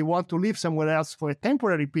because they want to live somewhere else for a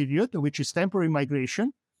temporary period, which is temporary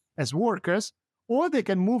migration as workers. Or they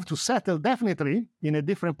can move to settle definitely in a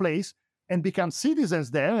different place and become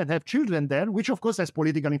citizens there and have children there, which of course has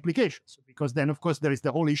political implications, because then of course there is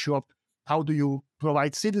the whole issue of how do you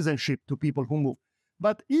provide citizenship to people who move.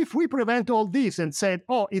 But if we prevent all this and said,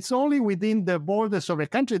 oh, it's only within the borders of a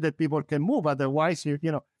country that people can move, otherwise,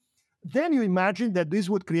 then you imagine that this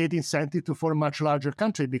would create incentive to form a much larger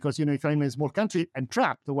country, because, if I'm in a small country, I'm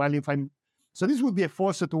trapped, while so this would be a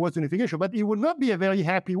force towards unification, but it would not be a very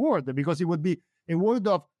happy world, because it would be a world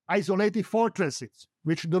of isolated fortresses,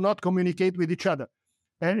 which do not communicate with each other.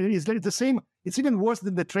 And it's the same, it's even worse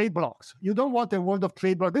than the trade blocks. You don't want a world of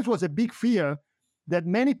trade blocks. This was a big fear that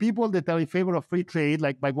many people that are in favor of free trade,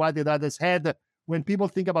 like Baguadi and others, had when people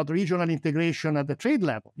think about regional integration at the trade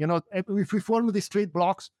level. If we form these trade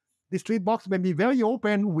blocks may be very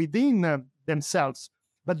open within themselves,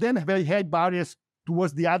 but then very high barriers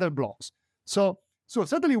towards the other blocks. So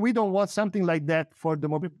certainly we don't want something like that for the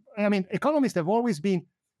mobile. I mean, economists have always been,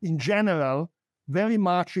 in general, very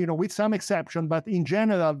much, with some exception, but in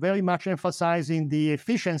general, very much emphasizing the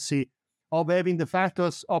efficiency of having the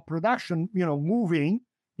factors of production, moving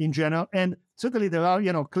in general. And certainly there are,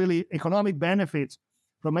 clearly economic benefits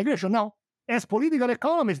from migration. Now, as political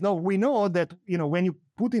economists, we know that, when you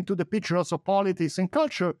put into the picture also politics and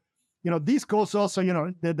culture, this goes also,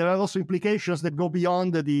 there are also implications that go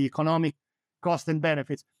beyond the economic cost and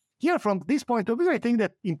benefits. Here, from this point of view, I think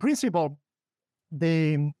that in principle,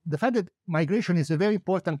 the fact that migration is a very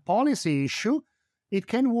important policy issue, it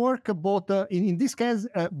can work both, in this case,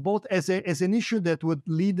 both as an issue that would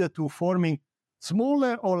lead to forming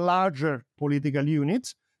smaller or larger political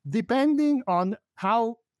units, depending on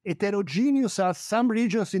how heterogeneous are some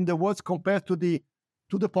regions in the world compared to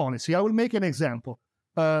the policy. I will make an example.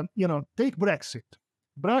 Take Brexit.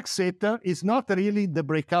 Brexit is not really the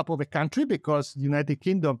breakup of a country, because the United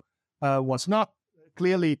Kingdom was not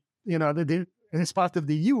clearly, as part of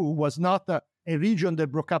the EU, was not a region that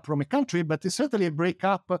broke up from a country, but it's certainly a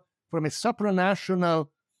breakup from a supranational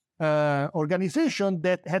organization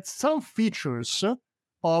that had some features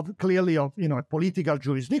of a political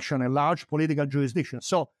jurisdiction, a large political jurisdiction.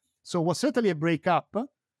 So was certainly a breakup,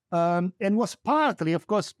 and was partly, of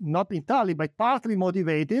course, not entirely, but partly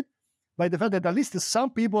motivated by the fact that at least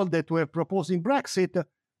some people that were proposing Brexit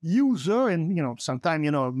use, and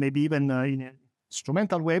sometimes maybe even in an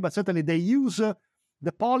instrumental way, but certainly they use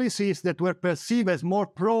the policies that were perceived as more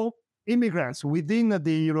pro-immigrants within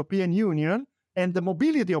the European Union and the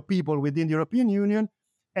mobility of people within the European Union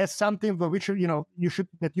as something for which you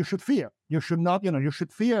should fear. You should not, you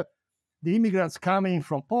should fear the immigrants coming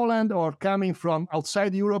from Poland or coming from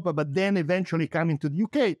outside Europe, but then eventually coming to the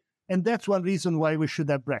UK. And that's one reason why we should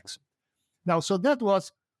have Brexit. Now, so that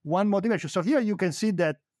was one motivation. So here you can see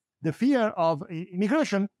that the fear of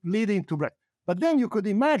immigration leading to Brexit. But then you could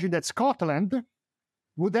imagine that Scotland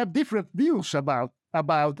would have different views about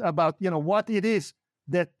what it is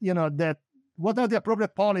that what are the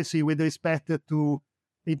appropriate policy with respect to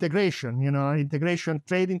integration, integration,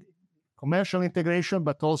 trading, commercial integration,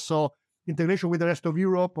 but also integration with the rest of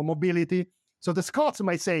Europe or mobility. So the Scots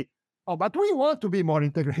might say, oh, but we want to be more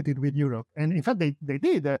integrated with Europe. And in fact, they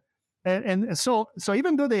did. And so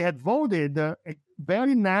even though they had voted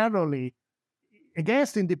very narrowly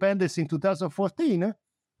against independence in 2014,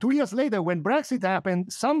 2 years later, when Brexit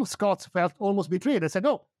happened, some Scots felt almost betrayed. They said,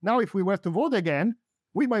 oh, now if we were to vote again,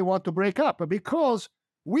 we might want to break up because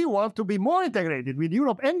we want to be more integrated with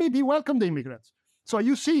Europe and maybe welcome the immigrants. So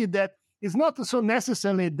you see that it's not so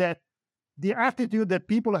necessarily that the attitude that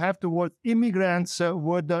people have towards immigrants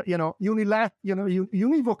would,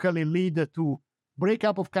 univocally lead to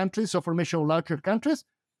breakup of countries or formation of larger countries.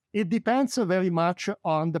 It depends very much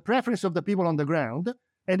on the preference of the people on the ground,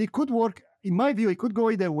 and it could work. In my view, it could go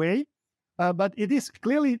either way, but it is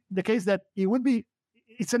clearly the case that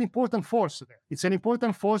it's an important force there. It's an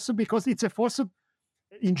important force because it's a force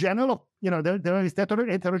in general. There is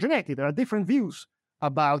heterogeneity. There are different views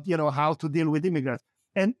about how to deal with immigrants,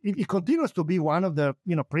 and it continues to be one of the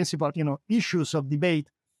principal issues of debate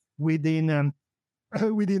within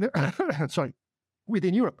within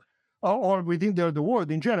within Europe or within the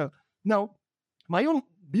world in general. Now, my own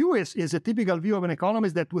view is a typical view of an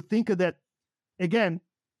economist that would think that, again,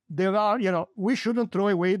 there are, we shouldn't throw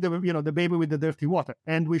away the baby with the dirty water,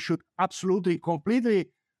 and we should absolutely, completely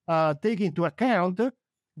take into account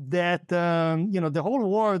that, the whole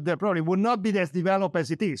world probably would not be as developed as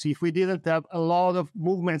it is if we didn't have a lot of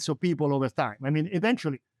movements of people over time. I mean,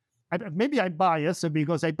 eventually, maybe I'm biased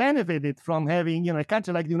because I benefited from having, a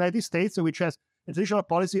country like the United States, which has a traditional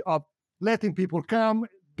policy of letting people come,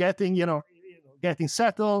 getting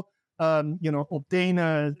settled,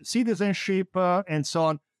 obtain citizenship, and so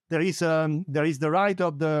on. There is the right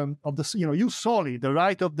of the jus soli, the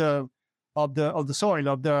right of the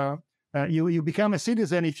soil you become a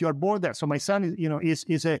citizen if you are born there. So my son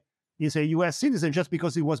is a U.S. citizen just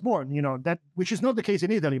because he was born. That, which is not the case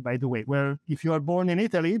in Italy, by the way, where if you are born in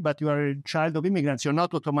Italy but you are a child of immigrants, you're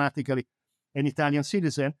not automatically an Italian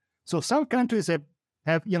citizen. So some countries have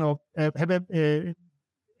a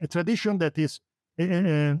tradition that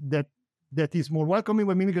is more welcoming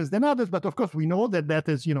with immigrants than others. But of course, we know that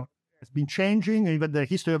has been changing. Even the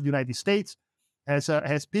history of the United States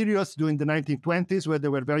has periods during the 1920s where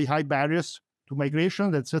there were very high barriers to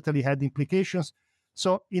migration that certainly had implications.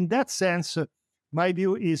 So in that sense, my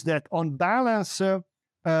view is that on balance,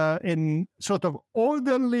 in sort of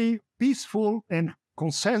orderly, peaceful, and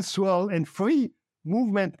consensual and free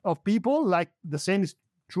movement of people, like the same is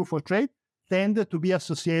true for trade, tend to be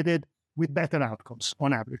associated with better outcomes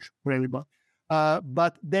on average for everybody.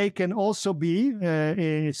 But they can also be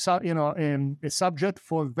a subject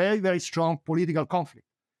for very, very strong political conflict.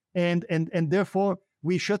 And therefore,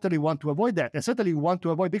 we certainly want to avoid that. And certainly want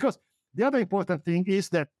to avoid, because the other important thing is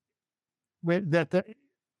that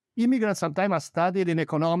immigrants sometimes are studied in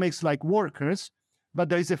economics like workers, but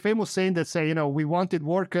there is a famous saying that say, we wanted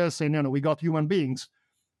workers and, we got human beings.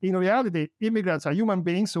 In reality, immigrants are human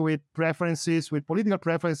beings with preferences, with political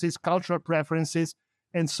preferences, cultural preferences,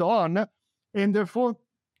 and so on. And therefore,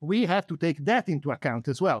 we have to take that into account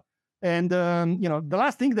as well. And, the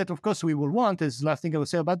last thing that, of course, we will want is, last thing I will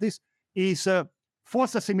say about this, is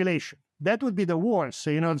forced assimilation. That would be the worst.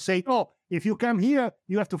 So, say, if you come here,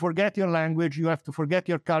 you have to forget your language, you have to forget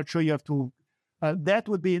your culture, you have to, that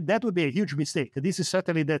would be a huge mistake. This is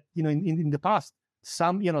certainly that, in the past,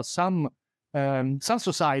 some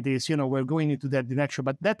societies, were going into that direction,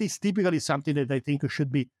 but that is typically something that I think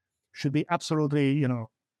should be absolutely,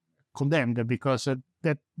 condemned, because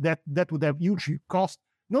that would have huge cost,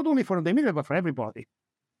 not only for the immigrant, but for everybody.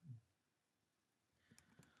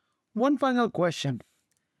 One final question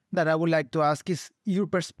that I would like to ask is your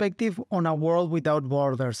perspective on a world without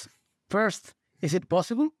borders. First, is it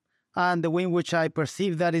possible? And the way in which I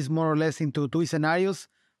perceive that is more or less into two scenarios.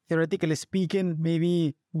 Theoretically speaking,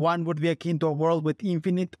 maybe one would be akin to a world with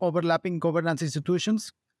infinite overlapping governance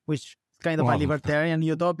institutions, which is kind of a libertarian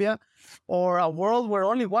utopia, or a world where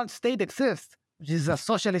only one state exists, which is a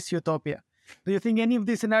socialist utopia. Do you think any of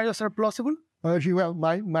these scenarios are plausible? Well,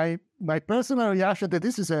 my personal reaction to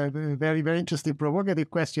this is a very, very interesting,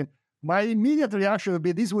 provocative question. My immediate reaction would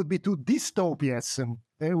be this would be too dystopias.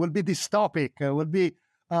 It would be dystopic. It would be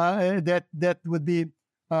that would be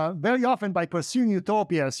very often by pursuing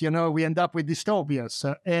utopias, we end up with dystopias.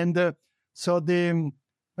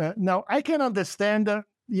 Now I can understand,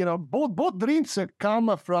 both dreams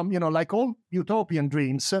come from, like all utopian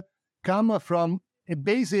dreams, come from a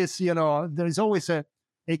basis, there is always a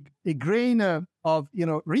grain of,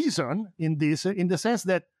 reason in this, in the sense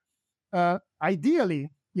that ideally,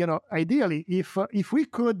 if we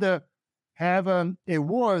could have a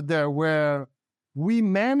world where we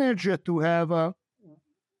manage to have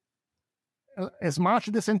as much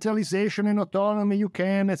decentralization and autonomy you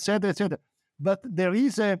can, etc., but there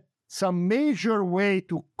is some major way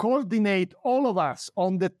to coordinate all of us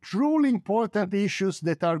on the truly important issues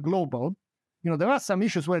that are global. There are some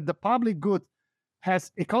issues where the public good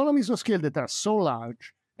has economies of scale that are so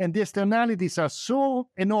large and the externalities are so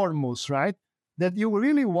enormous, right, that you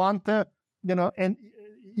really want, and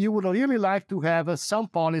you would really like to have some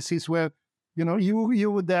policies where,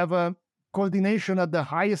 you would have coordination at the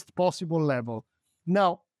highest possible level.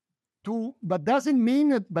 Now, but doesn't mean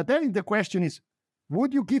that, but then the question is,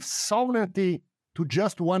 would you give sovereignty to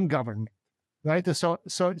just one government, right? So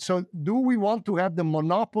do we want to have the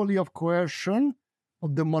monopoly of coercion, or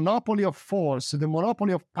the monopoly of force, the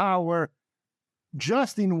monopoly of power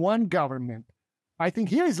just in one government? I think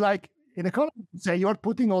here is like, in economy, say you're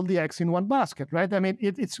putting all the eggs in one basket, right? I mean,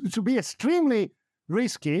 it would be extremely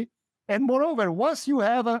risky. And moreover, once you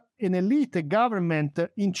have an elite, a government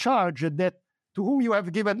in charge that to whom you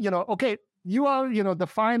have given, okay, you are, the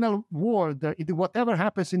final word, whatever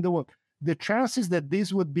happens in the world, the chances that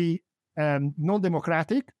this would be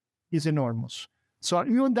non-democratic is enormous. So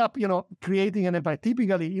you end up, creating an empire.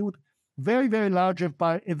 Typically, you would very, very large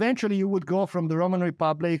empire. Eventually, you would go from the Roman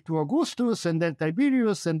Republic to Augustus, and then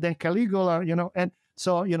Tiberius, and then Caligula, and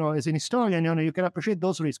so, as an historian, you can appreciate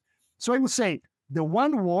those risks. So I would say the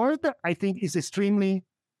one word, I think, is extremely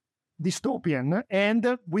dystopian,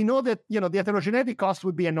 and we know that, the heterogeneity cost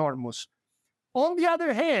would be enormous. On the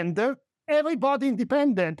other hand, everybody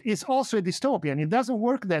independent is also a dystopian. It doesn't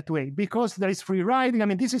work that way because there is free riding. I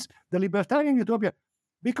mean, this is the libertarian utopia,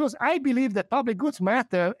 because I believe that public goods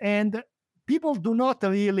matter and people do not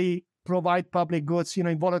really provide public goods,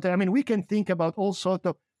 involuntary. I mean, we can think about all sorts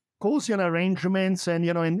of coercion arrangements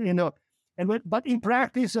but in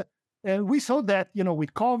practice, we saw that,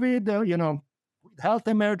 with COVID, with health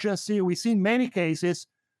emergency, we see in many cases,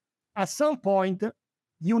 at some point,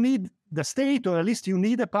 you need the state, or at least you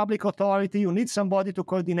need a public authority, you need somebody to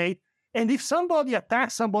coordinate. And if somebody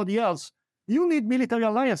attacks somebody else, you need military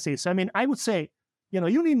alliances. I mean, I would say,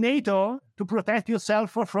 you need NATO to protect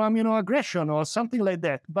yourself from, aggression or something like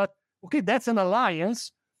that. But, okay, that's an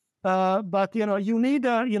alliance. But, you need,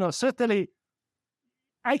 certainly,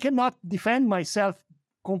 I cannot defend myself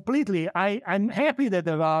completely. I'm happy that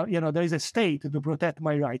there is a state to protect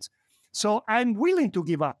my rights. So I'm willing to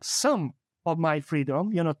give up some of my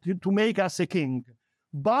freedom, to make us a king.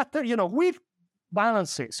 But, with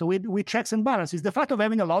balances, with checks and balances, the fact of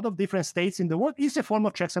having a lot of different states in the world is a form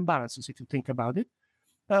of checks and balances, if you think about it.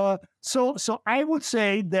 So I would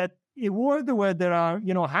say that a world where there are,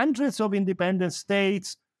 hundreds of independent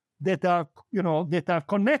states that are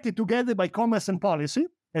connected together by commerce and policy,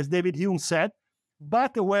 as David Hume said,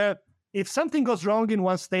 but where if something goes wrong in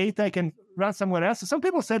one state, I can run somewhere else. Some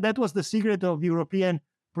people said that was the secret of European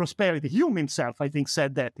prosperity. Hume himself, I think,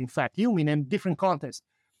 said that. In fact, Hume in a different context,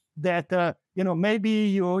 that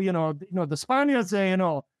maybe the Spaniards,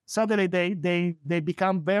 suddenly they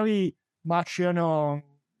become very much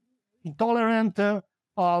intolerant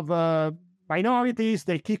of minorities.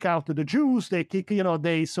 They kick out the Jews.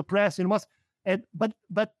 They suppress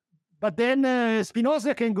but then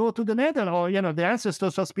Spinoza can go to the Netherlands, or the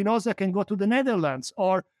ancestors of Spinoza can go to the Netherlands,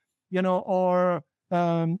 or you can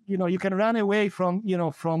run away from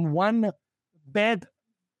one bad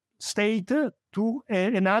state to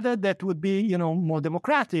another that would be more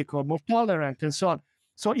democratic or more tolerant and so on.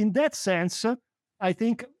 So in that sense, I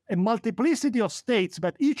think a multiplicity of states,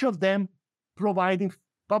 but each of them providing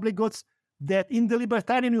public goods that in the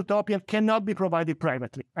libertarian utopia cannot be provided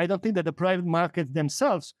privately. I don't think that the private markets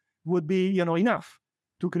themselves would be enough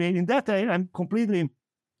to create. In that, I'm completely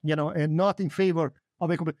not in favor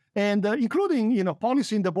of including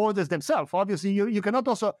policy in the borders themselves. Obviously, you cannot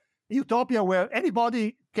also utopia where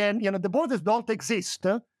anybody can, the borders don't exist,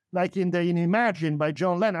 like in Imagine by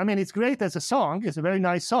John Lennon. I mean, it's great as a song. It's a very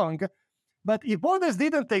nice song. But if borders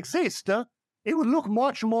didn't exist, it would look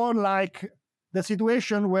much more like the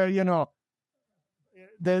situation where,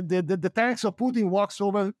 the tanks of Putin walks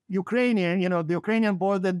over the Ukrainian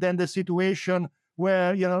border, than the situation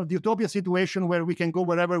where, the utopia situation where we can go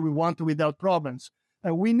wherever we want to without problems.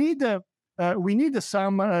 We need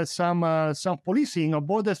some policing of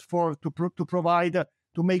borders to provide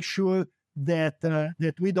to make sure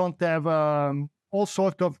that we don't have all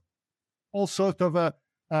sort of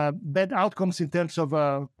bad outcomes in terms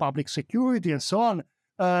of public security and so on.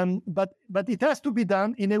 But it has to be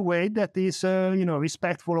done in a way that is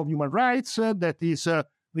respectful of human rights, that is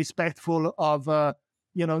respectful of the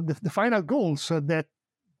final goals that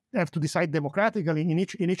have to decide democratically in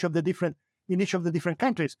each of the different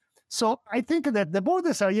countries. So I think that the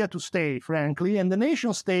borders are here to stay, frankly, and the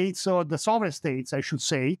nation states, or the sovereign states, I should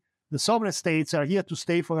say, the sovereign states are here to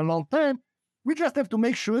stay for a long time. We just have to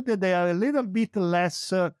make sure that they are a little bit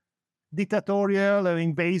less dictatorial or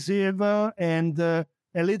invasive, and a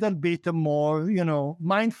little bit more,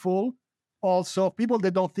 mindful. Also, people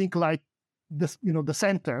that don't think like the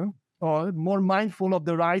center, or more mindful of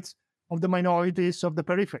the rights of the minorities of the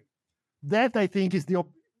periphery. That, I think, is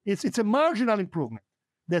it's a marginal improvement.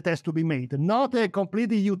 that has to be made, not a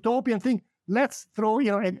completely utopian thing. Let's throw,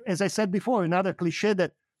 and as I said before, another cliche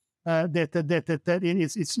that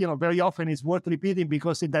it's very often is worth repeating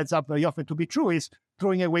because it adds up very often to be true, is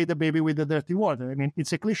throwing away the baby with the dirty water. I mean,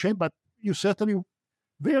 it's a cliche, but you certainly,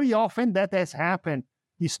 very often that has happened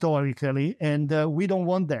historically, and we don't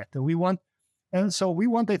want that. So we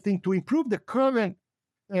want, I think, to improve the current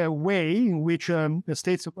way in which the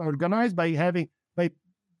states are organized by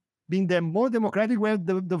being more democratic, where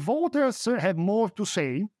the voters have more to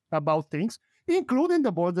say about things, including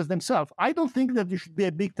the borders themselves. I don't think that there should be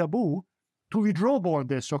a big taboo to withdraw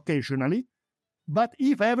borders occasionally, but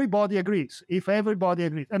if everybody agrees, I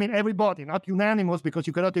mean, everybody, not unanimous, because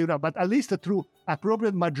you cannot do that, but at least through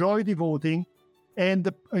appropriate majority voting and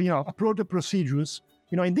appropriate procedures.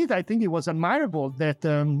 Indeed, I think it was admirable that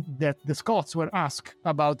the Scots were asked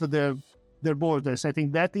about their borders. I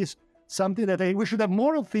think that is something that we should have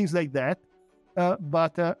more of things like that.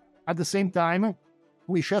 But at the same time,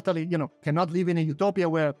 we certainly, cannot live in a utopia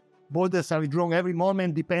where borders are withdrawn every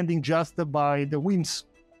moment, depending just by the whims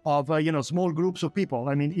of small groups of people.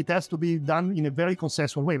 I mean, it has to be done in a very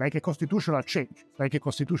consensual way, like a constitutional change.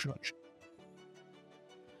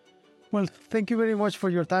 Well, thank you very much for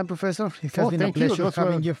your time, Professor. It has been a pleasure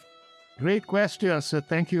having you. Great questions.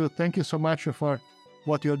 Thank you so much for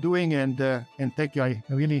what you're doing, and thank you. I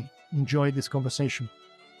really enjoyed this conversation.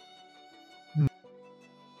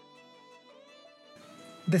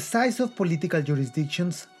 The size of political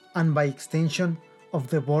jurisdictions, and by extension of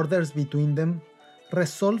the borders between them,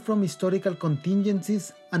 result from historical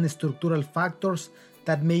contingencies and structural factors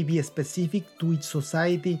that may be specific to each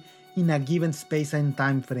society in a given space and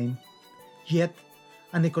time frame. Yet,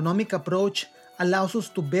 an economic approach allows us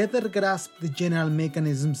to better grasp the general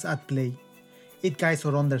mechanisms at play. It guides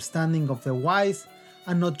our understanding of the whys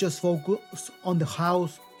and not just focus on the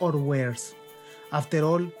hows or wheres. After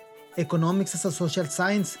all, economics as a social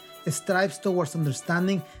science strives towards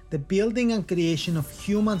understanding the building and creation of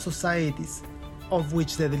human societies, of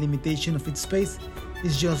which the delimitation of its space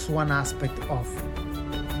is just one aspect of.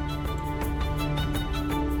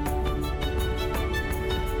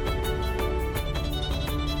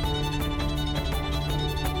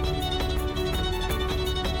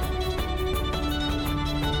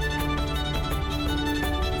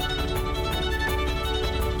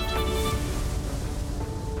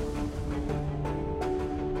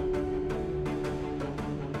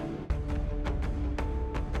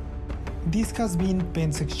 This has been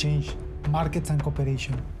PEN's Exchange, Markets and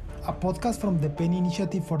Cooperation, a podcast from the PEN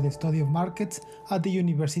Initiative for the Study of Markets at the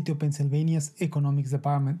University of Pennsylvania's Economics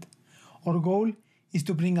Department. Our goal is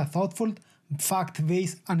to bring a thoughtful,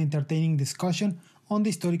 fact-based and entertaining discussion on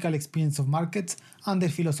the historical experience of markets and their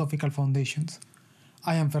philosophical foundations.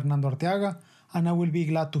 I am Fernando Arteaga, and I will be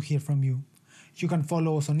glad to hear from you. You can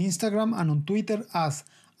follow us on Instagram and on Twitter as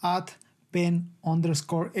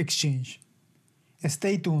 @PEN_exchange.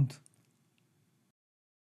 Stay tuned.